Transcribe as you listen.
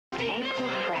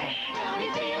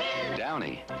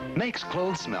Downy makes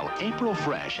clothes smell April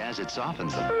fresh as it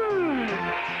softens them.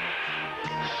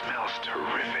 Smells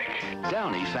terrific.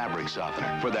 Downy fabric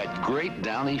softener for that great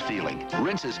downy feeling.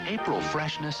 Rinses April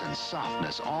freshness and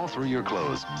softness all through your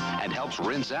clothes and helps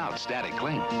rinse out static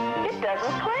cling. It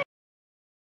doesn't cling.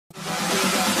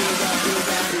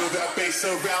 Feel that bass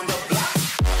around the block.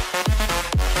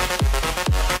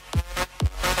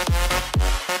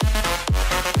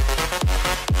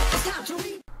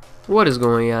 What is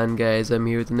going on, guys? I'm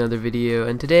here with another video,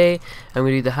 and today I'm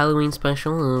going to do the Halloween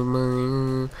special of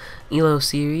my Elo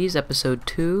series, episode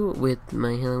 2, with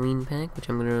my Halloween pack, which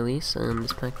I'm going to release.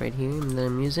 This pack right here that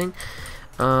I'm using.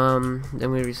 I'm going to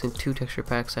be releasing 2 texture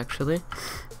packs, actually.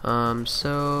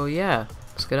 So yeah,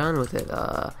 let's get on with it.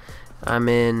 I'm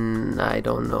in, I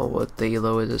don't know what the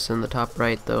Elo is. It's in the top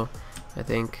right, though, I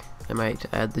think. I might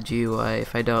add the GUI.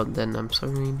 If I don't, then I'm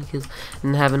sorry, because I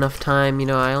didn't have enough time. You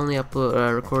know, I only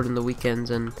upload, record in the weekends,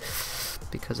 and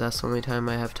because that's the only time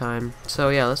I have time. So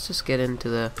yeah, let's just get into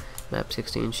the map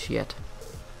 16 shit.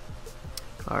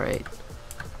 Alright,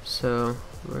 so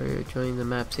we're joining the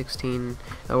map 16.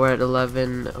 We're at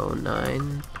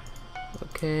 1109.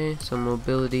 Okay, so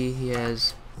mobility, he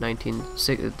has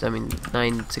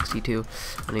 962.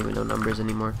 I don't even know numbers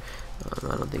anymore. I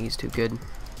don't think he's too good.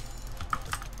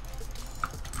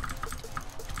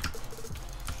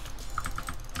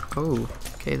 Oh,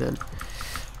 okay then.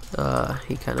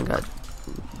 He kind of got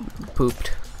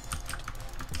pooped.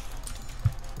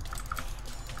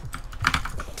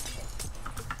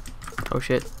 Oh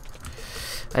shit.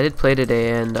 I did play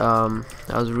today, and I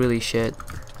was really shit.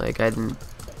 Like, I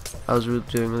was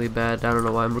doing really bad. I don't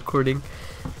know why I'm recording.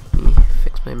 Let me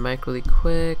fix my mic really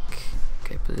quick.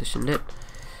 Okay, positioned it.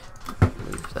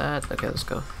 Move that. Okay, let's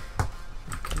go.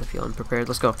 Kind of feel unprepared.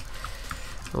 Let's go.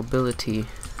 Mobility.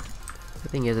 I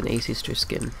think he has an Easter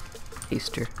skin.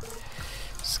 Easter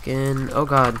skin. Oh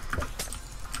god.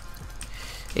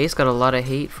 Ace got a lot of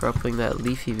hate for uploading that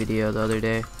Leafy video the other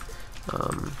day.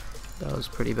 That was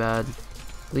pretty bad.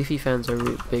 Leafy fans are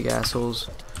big assholes.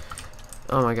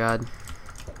 Oh my god.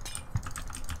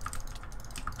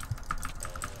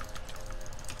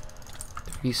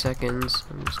 Few seconds.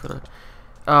 I'm just gonna.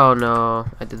 Oh no,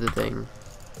 I did the thing.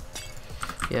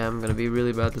 Yeah, I'm gonna be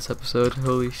really bad this episode.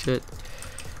 Holy shit.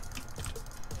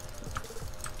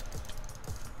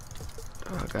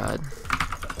 Oh god.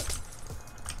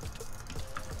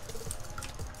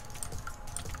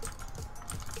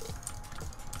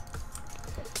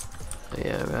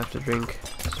 Yeah, I'm gonna have to drink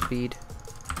speed.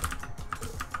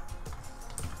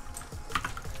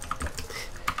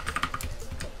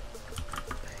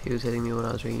 He was hitting me when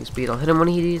I was drinking speed. I'll hit him when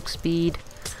he needs speed.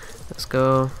 Let's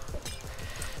go.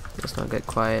 Let's not get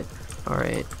quiet.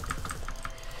 Alright.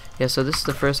 Yeah, so this is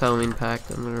the first Halloween pack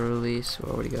that I'm gonna release.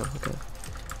 Oh, where'd he go? Okay.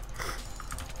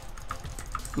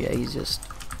 Yeah, he's just...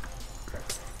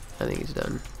 I think he's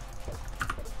done.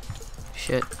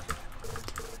 Shit.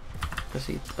 Let's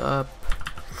see. Up.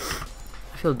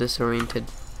 I feel disoriented.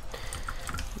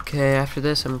 Okay, after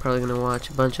this I'm probably gonna watch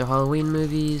a bunch of Halloween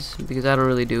movies, because I don't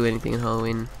really do anything in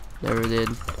Halloween. Never did.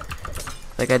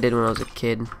 Like I did when I was a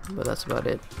kid, but that's about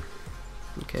it.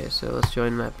 Okay, so let's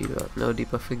join map debuff. No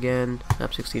debuff again.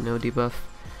 Map 16, no debuff.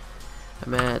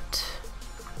 I'm at...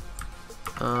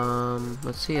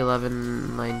 let's see,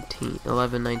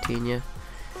 1119, yeah.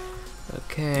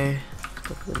 Okay, let's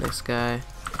go for the next guy.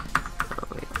 Oh,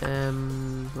 wait,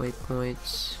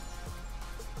 waypoints.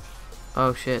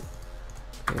 Oh shit.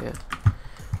 Yeah,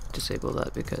 disable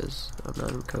that because I'm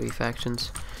not in Kohi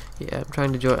factions. Yeah,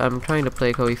 I'm trying to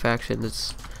play Kohi factions.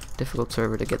 It's a difficult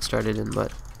server to get started in,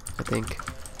 but I think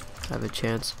I have a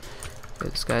chance. Okay,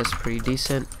 this guy's pretty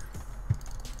decent.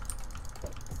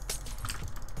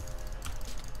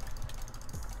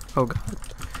 Oh god.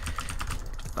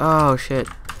 Oh shit.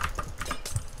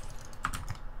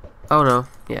 Oh no.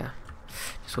 Yeah.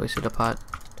 Just wasted a pot.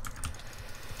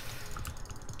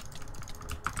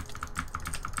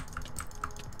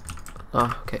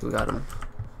 Oh, okay, we got him.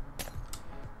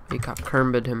 We got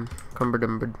cumbered him.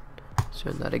 Let's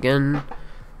turn that again.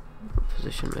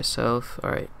 Position myself.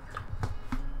 Alright.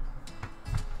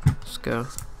 Let's go.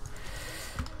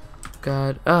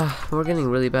 God. We're getting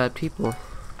really bad people.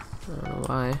 I don't know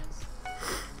why.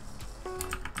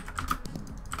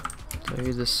 So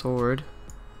here's a sword.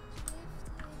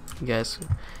 You guys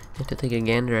have to take a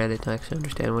gander at it to actually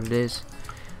understand what it is.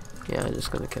 Yeah, I'm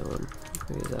just gonna kill him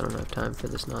because I don't have time for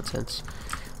this nonsense.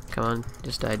 Come on,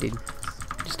 just die, dude.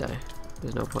 Just die.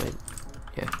 There's no point.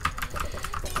 Yeah.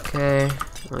 Okay.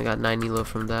 Only got 9 elo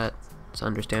from that. It's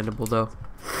understandable though.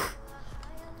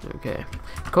 Okay.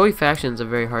 Kohi Faction's a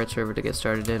very hard server to get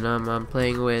started in. I'm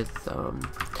playing with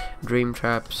Dream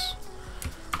Traps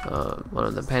One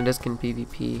of the pandas can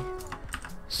PvP.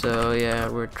 So yeah,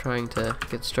 we're trying to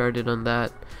get started on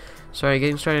that. Sorry,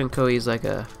 getting started on Kohi is like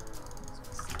a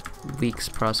week's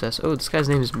process. Oh, this guy's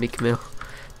name is Meek Mill.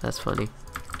 That's funny.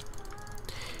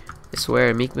 I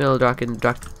swear, Meek Mill, Meek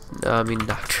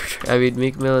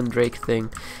Mill and Drake thing.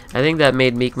 I think that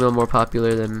made Meek Mill more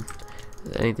popular than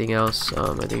anything else.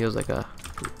 I think it was like a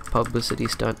publicity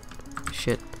stunt.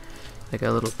 Shit, like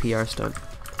a little PR stunt.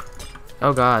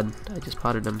 Oh god, I just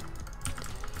potted him.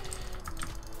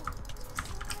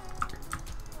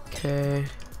 Okay.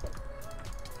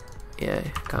 Yeah,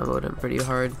 comboed him pretty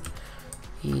hard.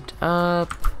 Heat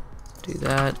up. Do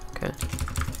that. Okay.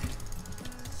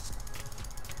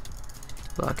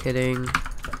 Block hitting.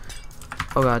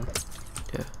 Oh god.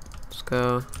 Yeah. Let's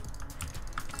go.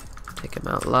 Take him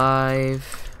out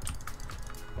live.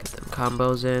 Get them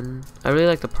combos in. I really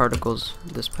like the particles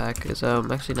this pack. Is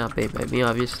actually not made by me,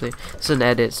 obviously. It's an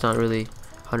edit. It's not really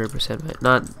 100%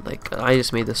 not like I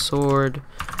just made the sword,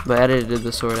 but I edited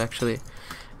the sword actually,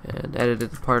 and edited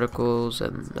the particles,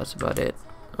 and that's about it.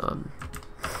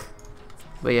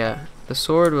 But yeah, the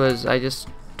sword was, I just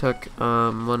took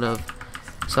one of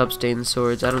Substain's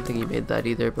swords. I don't think he made that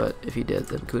either, but if he did,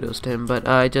 then kudos to him. But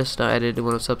I just edited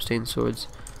one of Substain's swords.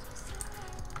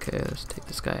 Okay, let's take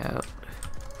this guy out.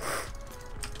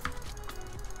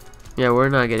 Yeah, we're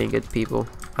not getting good people.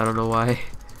 I don't know why.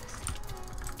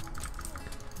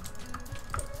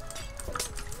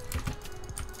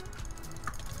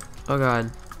 Oh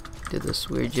god, did this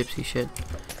weird gypsy shit.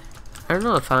 I don't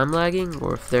know if I'm lagging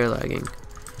or if they're lagging.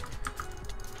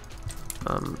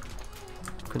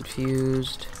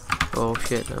 Confused. Oh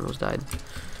shit, I almost died.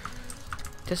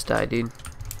 Just die, dude.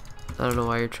 I don't know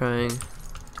why you're trying.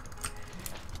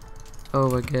 Oh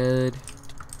my god.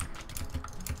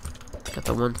 Got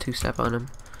the 1-2 step on him.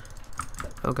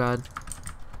 Oh god.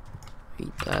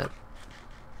 Eat that.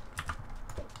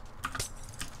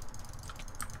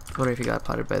 I wonder if he got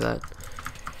potted by that.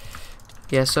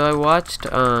 Yeah, so I watched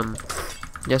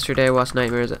yesterday I watched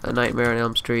A Nightmare on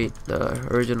Elm Street, the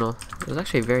original. It was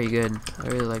actually very good. I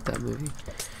really like that movie.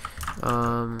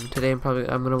 Today I'm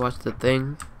gonna watch The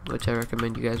Thing, which I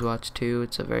recommend you guys watch too.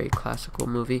 It's a very classical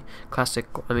movie. Classic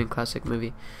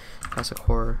movie. Classic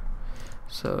horror.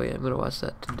 So yeah, I'm gonna watch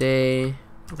that today.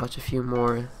 Watch a few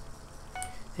more.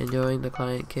 Enjoying the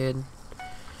Client Kid.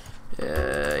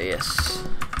 Yes.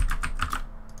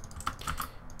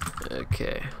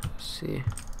 Okay, let's see.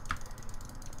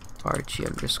 Archie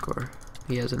 _.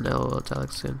 He has an LOL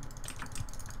italic skin.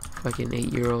 Fucking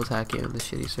 8-year-olds hacking on the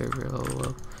shitty server.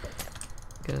 LOL.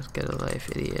 Get a life,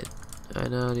 idiot. I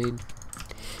know, dude.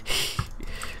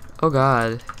 Oh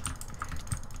god.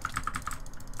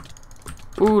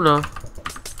 Ooh, no.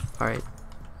 Alright.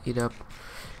 Eat up.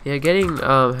 Yeah, getting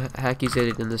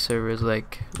hackizated in the server is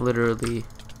like literally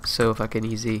so fucking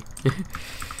easy.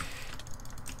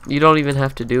 You don't even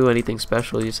have to do anything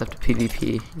special, you just have to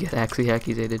PvP, get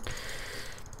hackizated.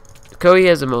 Kohi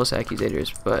has the most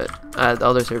hackizators, but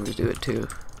other servers do it too.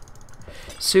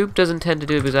 Soup doesn't tend to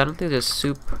do it because I don't think there's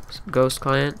Soup ghost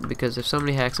client, because if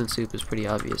somebody hacks in Soup it's pretty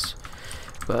obvious.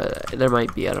 But there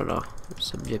might be, I don't know,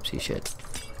 some gypsy shit.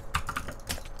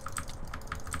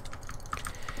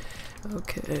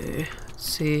 Okay, let's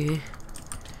see.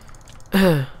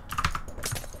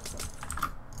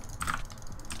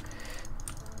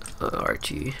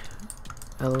 Archie,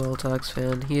 LOL Talks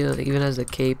fan. He even has a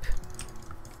cape.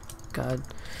 God,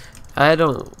 I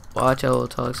don't watch LOL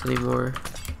Talks anymore.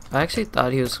 I actually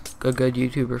thought he was a good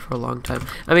YouTuber for a long time.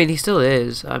 I mean, he still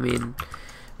is. I mean,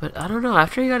 but I don't know.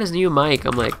 After he got his new mic,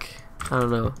 I'm like, I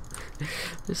don't know.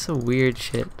 There's some weird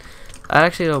shit. I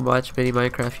actually don't watch many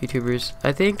Minecraft YouTubers.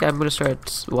 I think I'm gonna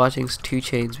start watching 2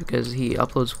 Chainz because he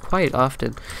uploads quite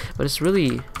often. But it's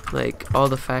really like all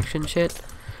the faction shit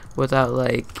without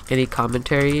like any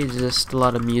commentary. It's just a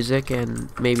lot of music and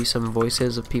maybe some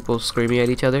voices of people screaming at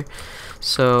each other.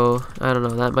 So I don't know,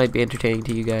 that might be entertaining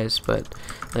to you guys, but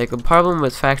like a problem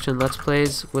with faction let's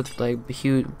plays with like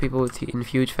huge people in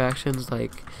huge factions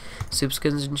like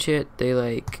Soupskins and shit,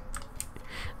 they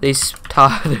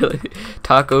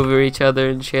talk over each other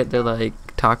and shit. They're like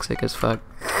toxic as fuck,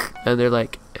 and they're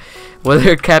like, when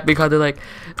they're capping card, they're like,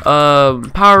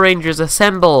 Power Rangers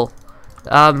assemble.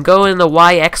 Go in the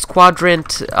YX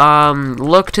quadrant,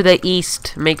 look to the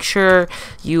east, make sure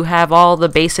you have all the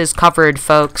bases covered,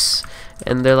 folks.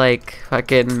 And they're like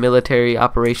fucking military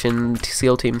operation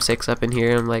SEAL Team 6 up in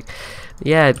here. I'm like,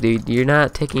 yeah, dude, you're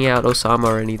not taking out Osama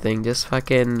or anything, just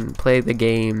fucking play the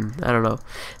game. I don't know,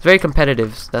 it's very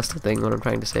competitive, that's the thing, what I'm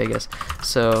trying to say, I guess.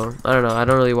 So, I don't know, I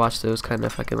don't really watch those kind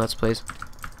of fucking let's plays.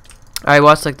 I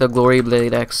watch like the Glory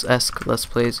Blade X-esque let's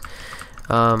plays.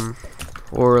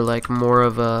 or like more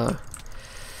of a,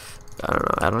 I don't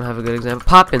know, I don't have a good example.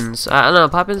 Poppins, I don't know,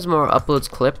 Poppins more uploads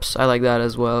clips. I like that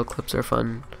as well. Clips are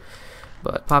fun,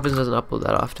 but Poppins doesn't upload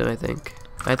that often. I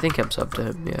think I'm sub to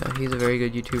him. Yeah, he's a very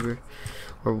good YouTuber,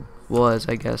 or was,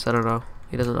 I guess. I don't know.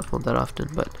 He doesn't upload that often,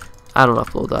 but I don't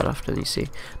upload that often. You see,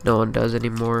 no one does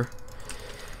anymore.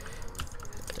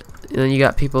 And then you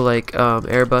got people like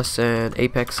Airbus and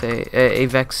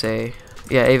Avexe.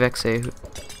 Yeah, Avexe.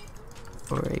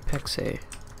 Or Apexe.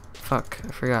 Fuck,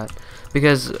 I forgot.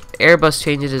 Because Airbus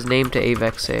changes his name to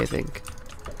Avexe, I think.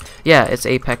 Yeah, it's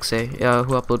Apexe,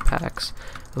 who upload packs,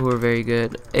 who are very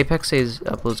good. Apexe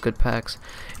uploads good packs.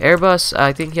 Airbus,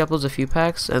 I think he uploads a few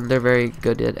packs, and they're very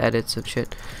good at edits and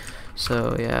shit.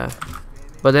 So, yeah.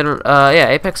 But they don't, yeah,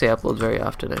 Apexe uploads very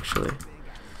often, actually.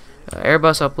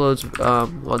 Airbus uploads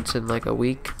once in like a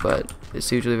week, but it's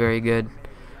usually very good.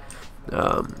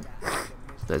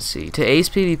 Let's see. To Ace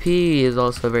PvP is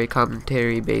also a very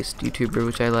commentary-based YouTuber,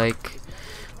 which I like,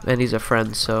 and he's a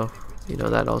friend, so you know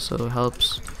that also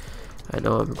helps. I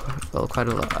know him quite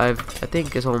a lot. I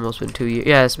think it's almost been 2 years.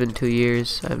 Yeah, it's been 2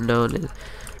 years. I've known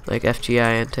like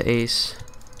FGI and to Ace.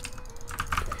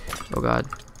 Oh God.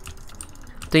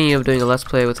 Thinking of doing a Let's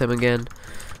Play with him again.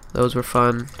 Those were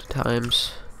fun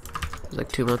times. It was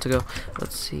like 2 months ago.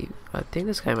 Let's see. I think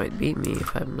this guy might beat me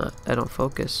if I don't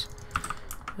focus.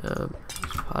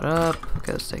 Pot up.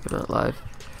 Okay, let's take him out live.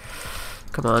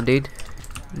 Come on, dude.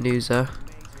 Newsa.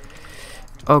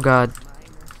 Oh God.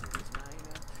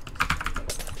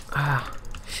 Ah,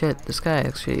 shit. This guy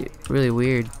actually really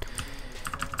weird.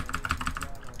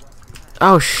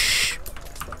 Oh shh.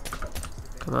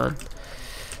 Come on.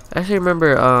 I actually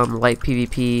remember light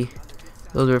PvP.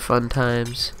 Those were fun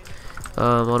times.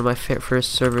 One of my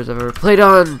first servers I've ever played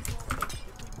on.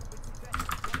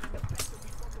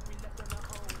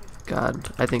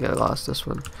 God, I think I lost this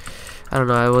one. I don't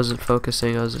know, I wasn't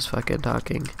focusing, I was just fucking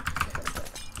talking.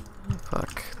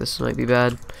 Fuck, this might be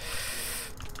bad.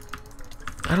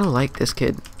 I don't like this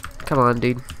kid. Come on,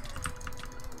 dude.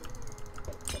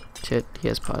 Shit, he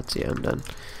has pots. Yeah, I'm done.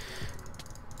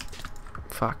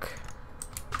 Fuck.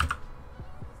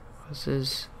 What's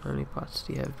his? How many pots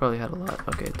do you have? Probably had a lot.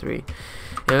 Okay, 3. Yeah,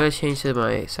 I'm gonna change to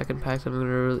my second pack. I'm gonna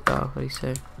really. Oh, what do you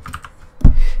say?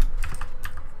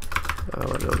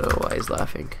 Oh, I don't know why he's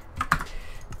laughing.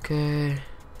 Okay.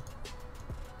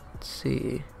 Let's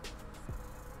see.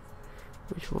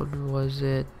 Which one was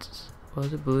it?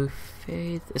 Was it Blue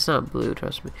Faith? It's not blue,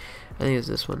 trust me. I think it's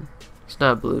this one. It's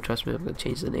not blue, trust me. I'm gonna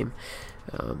change the name.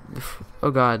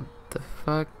 Oh God, the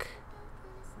fuck.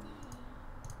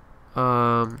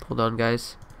 Hold on,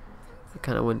 guys. I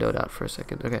kind of windowed out for a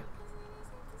second. Okay.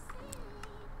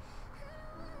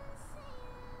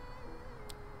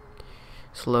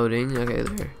 It's loading. Okay,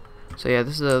 there. So yeah,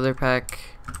 this is the other pack.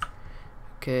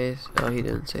 Okay. Oh, he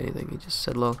didn't say anything. He just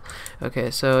said lol. Okay,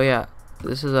 so yeah,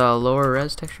 this is a lower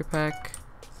res texture pack.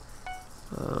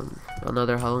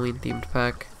 Another Halloween themed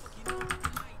pack.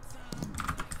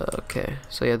 Okay,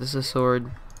 so yeah, this is a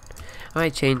sword. I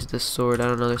might change this sword. I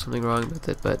don't know. There's something wrong with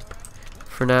it, but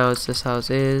for now, it's this how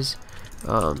it is.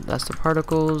 That's the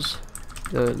particles.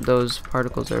 Those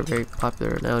particles are very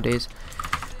popular nowadays.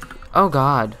 Oh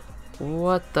God.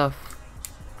 What the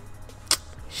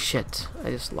shit, I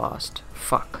just lost.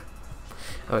 Fuck.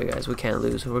 Okay guys, we can't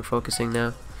lose. We're focusing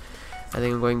now. I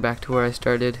think I'm going back to where I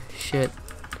started. Shit.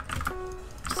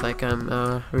 It's like I'm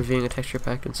reviewing a texture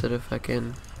pack instead of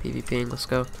fucking PvPing. Let's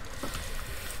go.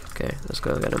 Okay, let's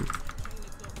go get him.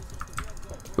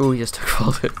 Ooh, he just took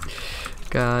folded.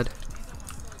 God.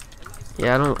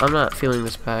 Yeah, I'm not feeling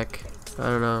this pack. I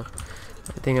don't know.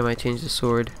 I think I might change the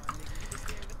sword.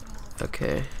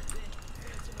 Okay.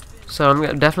 So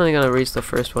I'm definitely gonna release the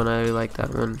first one. I really like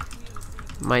that one.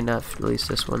 Might not release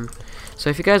this one. So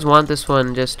if you guys want this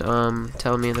one, just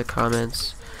tell me in the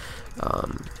comments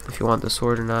if you want the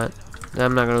sword or not.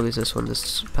 I'm not gonna release this one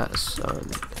this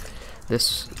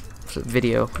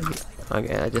video.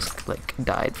 Okay, I just like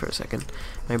died for a second.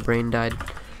 My brain died.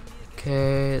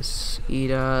 Okay, let's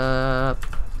eat up.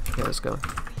 Okay, let's go.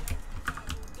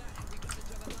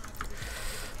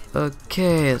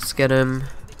 Okay, let's get him.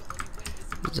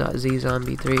 Z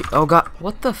Zombie 3. Oh God,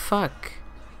 what the fuck?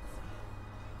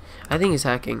 I think he's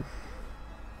hacking.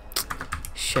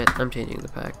 Shit, I'm changing the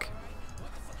pack.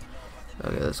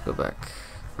 Okay, let's go back.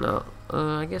 No,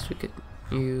 I guess we could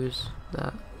use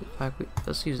that pack.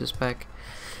 Let's use this pack.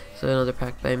 So another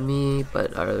pack by me,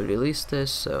 but I already released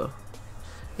this, so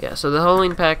yeah. So the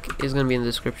Halloween pack is gonna be in the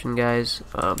description, guys.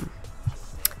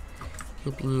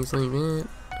 Things like that.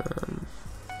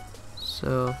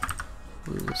 So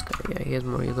who's this guy? Yeah, he has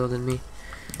more elo than me.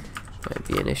 Might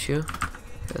be an issue.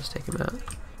 Okay, let's take him out.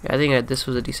 Yeah, I think this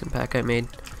was a decent pack I made.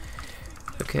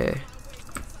 Okay.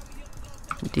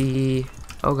 D.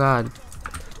 Oh god.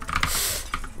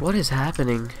 What is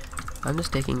happening? I'm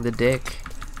just taking the dick.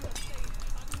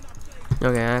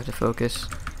 Okay, I have to focus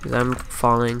because I'm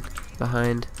falling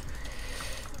behind.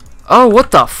 Oh,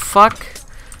 what the fuck?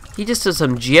 He just does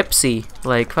some gypsy,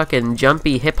 like fucking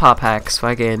jumpy hip hop hacks,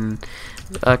 fucking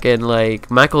like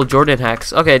Michael Jordan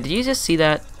hacks. Okay, did you just see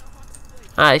that?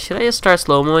 Should I just start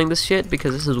slow-moing this shit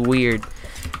because this is weird?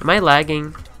 Am I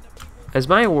lagging? Is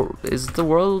the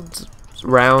world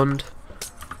round?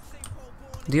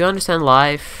 Do you understand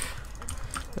life?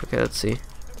 Okay, let's see.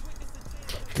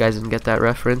 If you guys didn't get that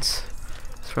reference,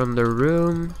 it's from The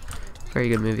Room. Very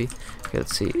good movie. Okay,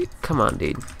 let's see. Come on,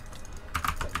 dude.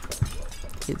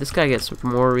 Yeah, this guy gets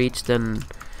more reach than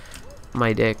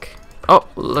my dick. Oh,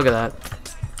 look at that.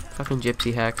 Fucking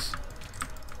gypsy hacks.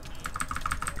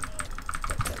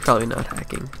 Probably not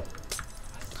hacking.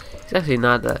 He's actually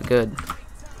not that good.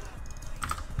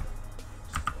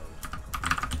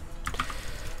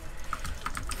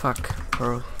 Fuck.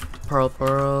 Pearl. Pearl,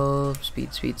 pearl.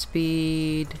 Speed, speed,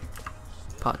 speed.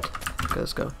 Pot. Okay,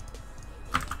 let's go.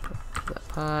 Get that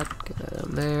pot. Get that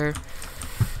down there.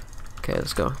 Okay,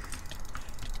 let's go.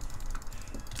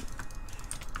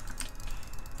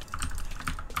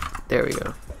 There we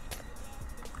go.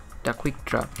 A quick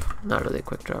drop. Not really a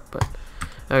quick drop, but...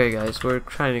 Okay, guys, we're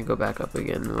trying to go back up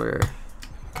again. We're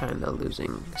kind of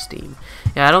losing steam.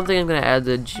 Yeah, I don't think I'm going to add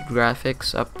the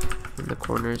graphics up in the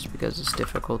corners because it's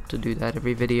difficult to do that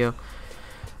every video.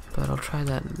 But I'll try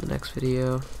that in the next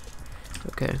video.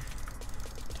 Okay.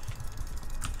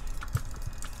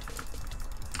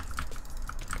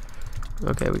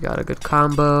 Okay, we got a good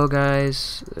combo,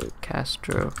 guys.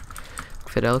 Castro.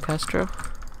 Fidel Castro?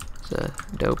 He's a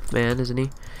dope man, isn't he?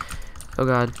 Oh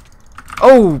god.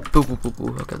 Oh! Boo boo boo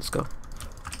boo. Okay, let's go.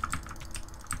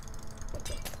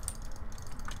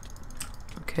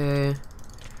 Okay.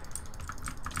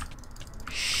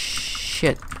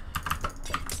 Shit.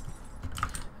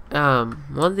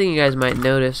 One thing you guys might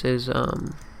notice is,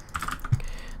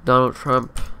 Donald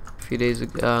Trump, a few days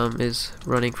ago, is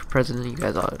running for president. You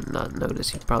guys ought not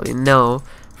notice. You probably know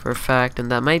for a fact,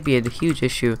 and that might be a huge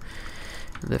issue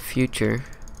in the future.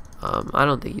 I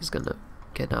don't think he's gonna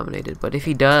get nominated, but if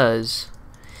he does,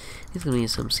 he's gonna be in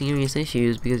some serious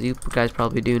issues because you guys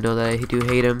probably do know that I do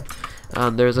hate him.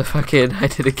 There's a fucking I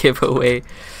did a giveaway,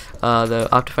 the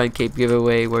Optifine Cape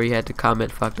giveaway where you had to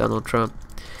comment "fuck Donald Trump."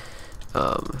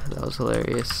 That was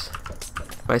hilarious.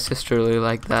 My sister really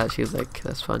liked that. She was like,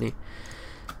 "That's funny."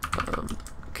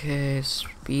 Okay,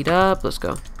 speed up. Let's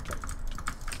go.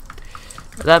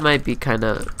 That might be kind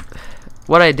of.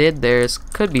 What I did there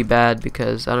could be bad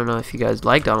because I don't know if you guys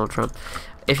like Donald Trump.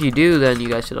 If you do, then you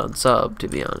guys should unsub, to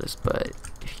be honest. But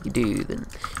if you do, then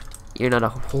you're not a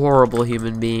horrible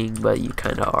human being, but you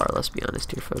kind of are. Let's be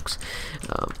honest here, folks.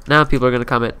 Now people are gonna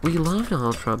comment, "We love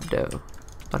Donald Trump, though,"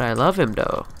 but I love him,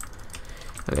 though.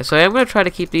 Okay, so I'm gonna try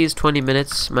to keep these 20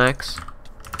 minutes max.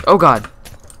 Oh God.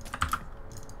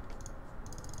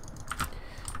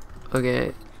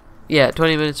 Okay, yeah,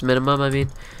 20 minutes minimum. I mean,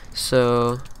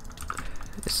 so.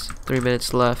 It's 3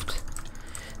 minutes left.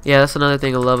 Yeah, that's another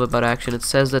thing I love about Action. It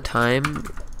says the time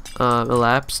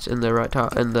elapsed in the right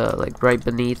top, in the like right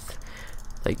beneath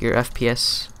like your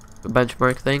FPS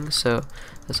benchmark thing. So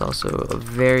that's also a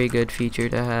very good feature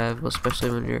to have, especially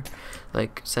when you're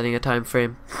like setting a time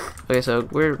frame. Okay, so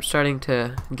we're starting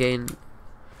to gain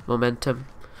momentum.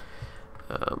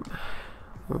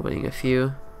 We're winning a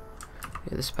few.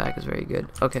 Yeah, this pack is very good.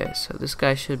 Okay, so this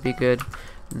guy should be good.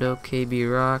 No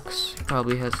KB rocks.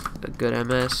 Probably has a good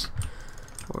MS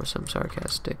or some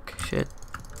sarcastic shit.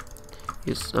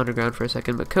 He's underground for a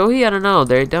second, but Kohi, I don't know.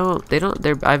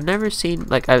 I've never seen,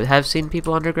 like, I have seen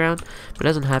people underground, but it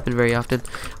doesn't happen very often.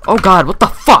 Oh God, what the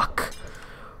fuck?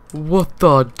 What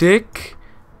the dick?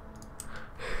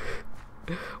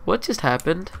 What just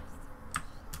happened?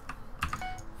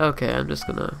 Okay, I'm just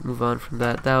gonna move on from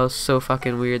that. That was so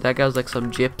fucking weird. That guy was like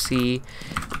some gypsy,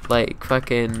 like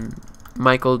fucking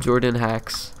Michael Jordan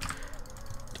hacks.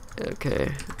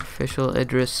 Okay, official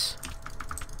Idris.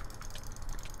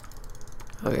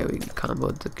 Okay, we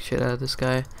comboed the shit out of this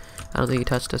guy. I don't think he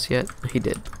touched us yet. He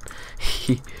did.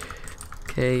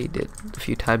 Okay, he did a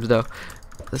few times though.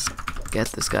 Let's get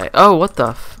this guy. Oh, what the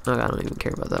f— oh, I don't even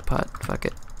care about that pot. Fuck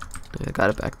it. I got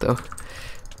it back though.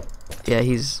 Yeah,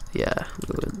 he's— yeah.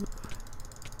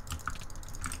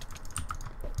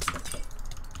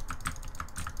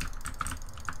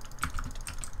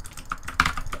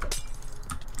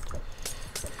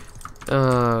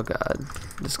 Oh God,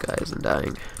 this guy isn't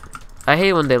dying. I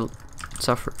hate when they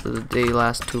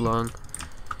last too long.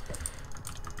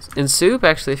 In soup,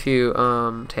 actually, if you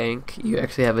tank, you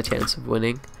actually have a chance of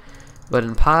winning. But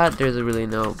in pot, there's really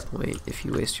no point if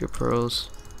you waste your pearls.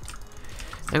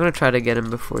 I'm gonna try to get him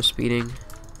before speeding.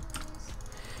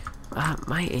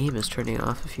 My aim is turning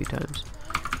off a few times.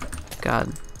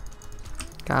 God.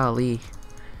 Golly.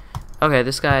 Okay,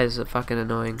 this guy is fucking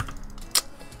annoying.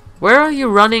 Where are you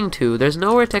running to? There's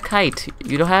nowhere to kite.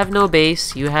 You don't have no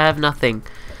base. You have nothing.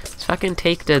 Just fucking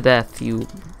take to death, you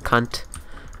cunt.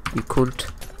 You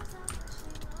cunt.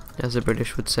 As the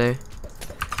British would say.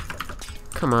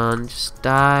 Come on, just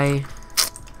die.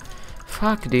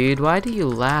 Fuck, dude. Why do you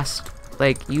last?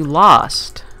 Like, you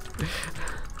lost.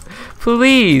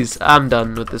 Please. I'm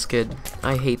done with this kid.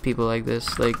 I hate people like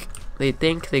this. Like, they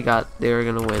think they were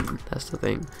gonna win. That's the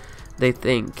thing. They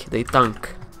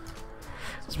thunk.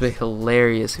 It's be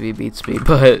hilarious if he beats me,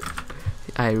 but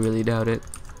I really doubt it.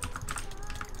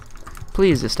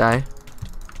 Please just die.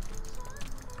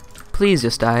 Please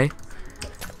just die.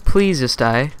 Please just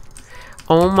die.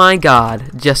 Oh my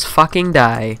god, just fucking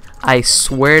die. I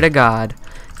swear to god.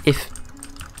 If...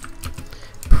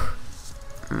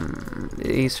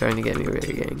 he's trying to get me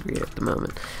really angry at the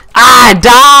moment. Ah,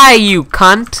 die, you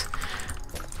cunt!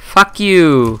 Fuck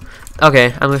you.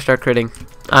 Okay, I'm gonna start critting.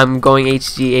 I'm going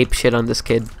HG ape shit on this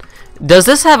kid. Does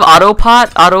this have auto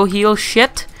pot, auto heal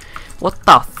shit? What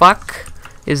the fuck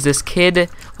is this kid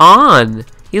on?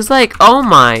 He's like, oh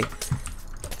my...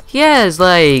 He has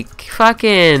like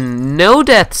fucking no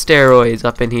death steroids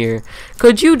up in here.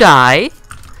 Could you die?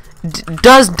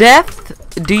 Does death?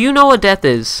 Do you know what death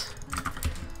is?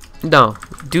 No.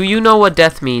 Do you know what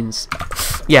death means?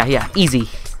 Yeah, easy.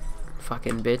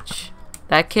 Fucking bitch.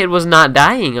 That kid was not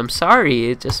dying. I'm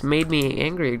sorry. It just made me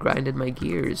angry. It grinded my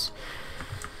gears.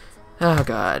 Oh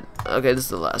god. Okay, this is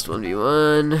the last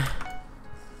 1v1.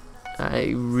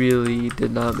 I really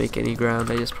did not make any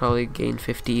ground. I just probably gained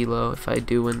 50 elo if I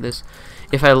do win this.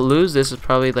 If I lose this, it's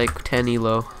probably like 10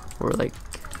 elo. Or like,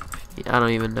 I don't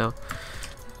even know.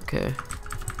 Okay.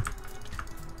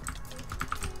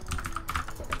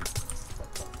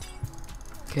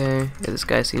 Okay, yeah, this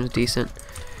guy seems decent.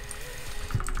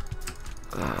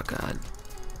 Oh god.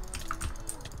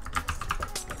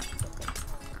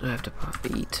 I have to pop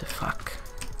eat. Fuck.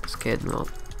 This kid will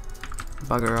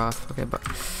bugger off. Okay, but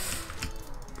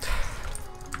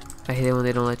I hate it when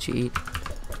they don't let you eat.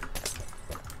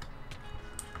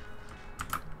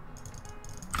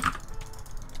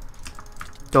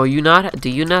 Do you not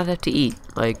have to eat?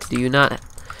 Like, do you not?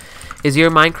 Is your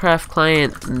Minecraft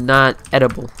client not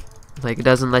edible? Like, it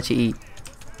doesn't let you eat?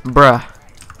 Bruh.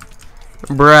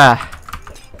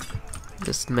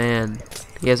 This man,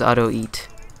 he has auto eat.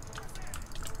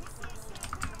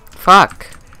 Fuck.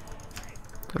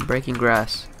 I'm breaking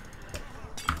grass.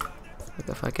 Like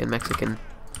a fucking Mexican.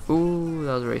 Ooh,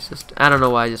 that was racist. I don't know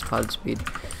why I just potted speed.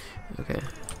 Okay.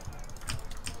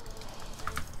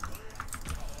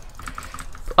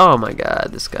 Oh my god,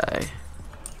 this guy.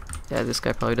 Yeah, this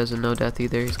guy probably doesn't know death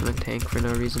either. He's gonna tank for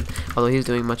no reason. Although he's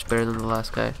doing much better than the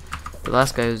last guy. The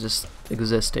last guy was just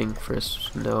existing for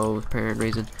no apparent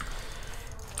reason.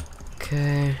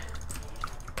 Okay.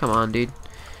 Come on, dude.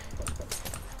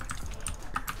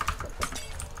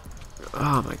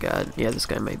 Oh my god. Yeah, this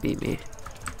guy might beat me.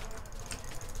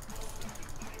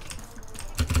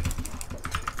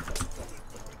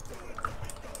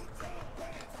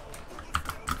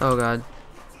 Oh god.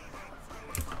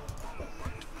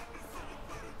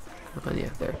 Oh yeah,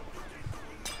 there.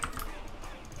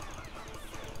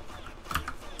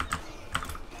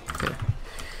 Okay.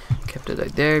 Kept it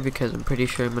like there because I'm pretty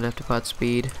sure I'm gonna have to pot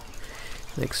speed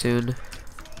like soon.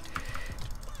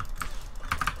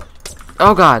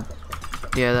 Oh god!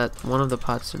 Yeah, that one of the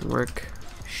pots didn't work.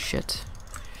 Shit.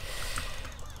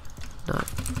 Not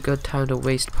a good time to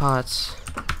waste pots.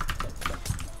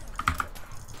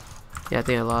 Yeah, I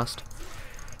think I lost.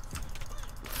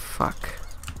 Fuck.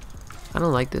 I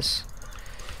don't like this.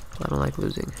 I don't like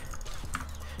losing.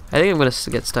 I think I'm gonna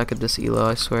get stuck at this elo,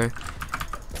 I swear.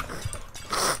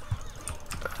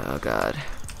 Oh god.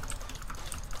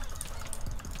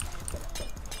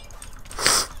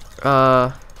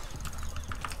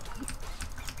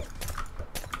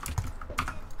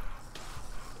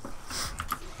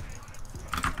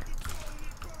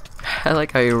 I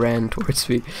like how he ran towards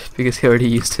me because he already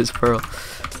used his pearl.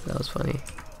 That was funny.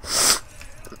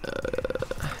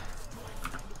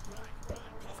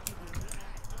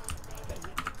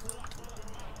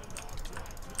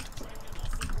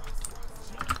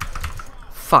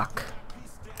 Fuck.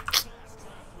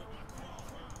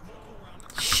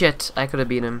 Shit, I could have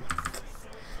beat him.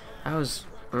 I was...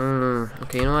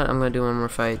 okay, you know what? I'm gonna do one more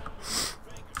fight.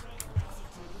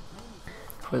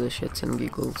 For the shits and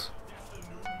giggles.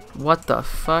 What the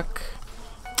fuck?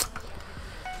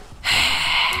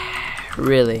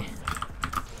 Really?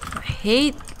 I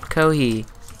hate Kohi.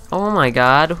 Oh my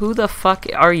god, who the fuck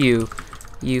are you?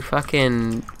 You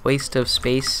fucking waste of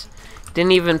space.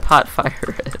 Didn't even pot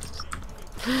fire it.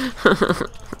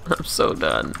 I'm so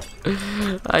done.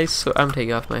 I'm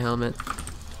taking off my helmet.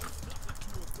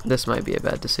 This might be a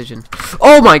bad decision.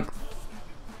 Oh my...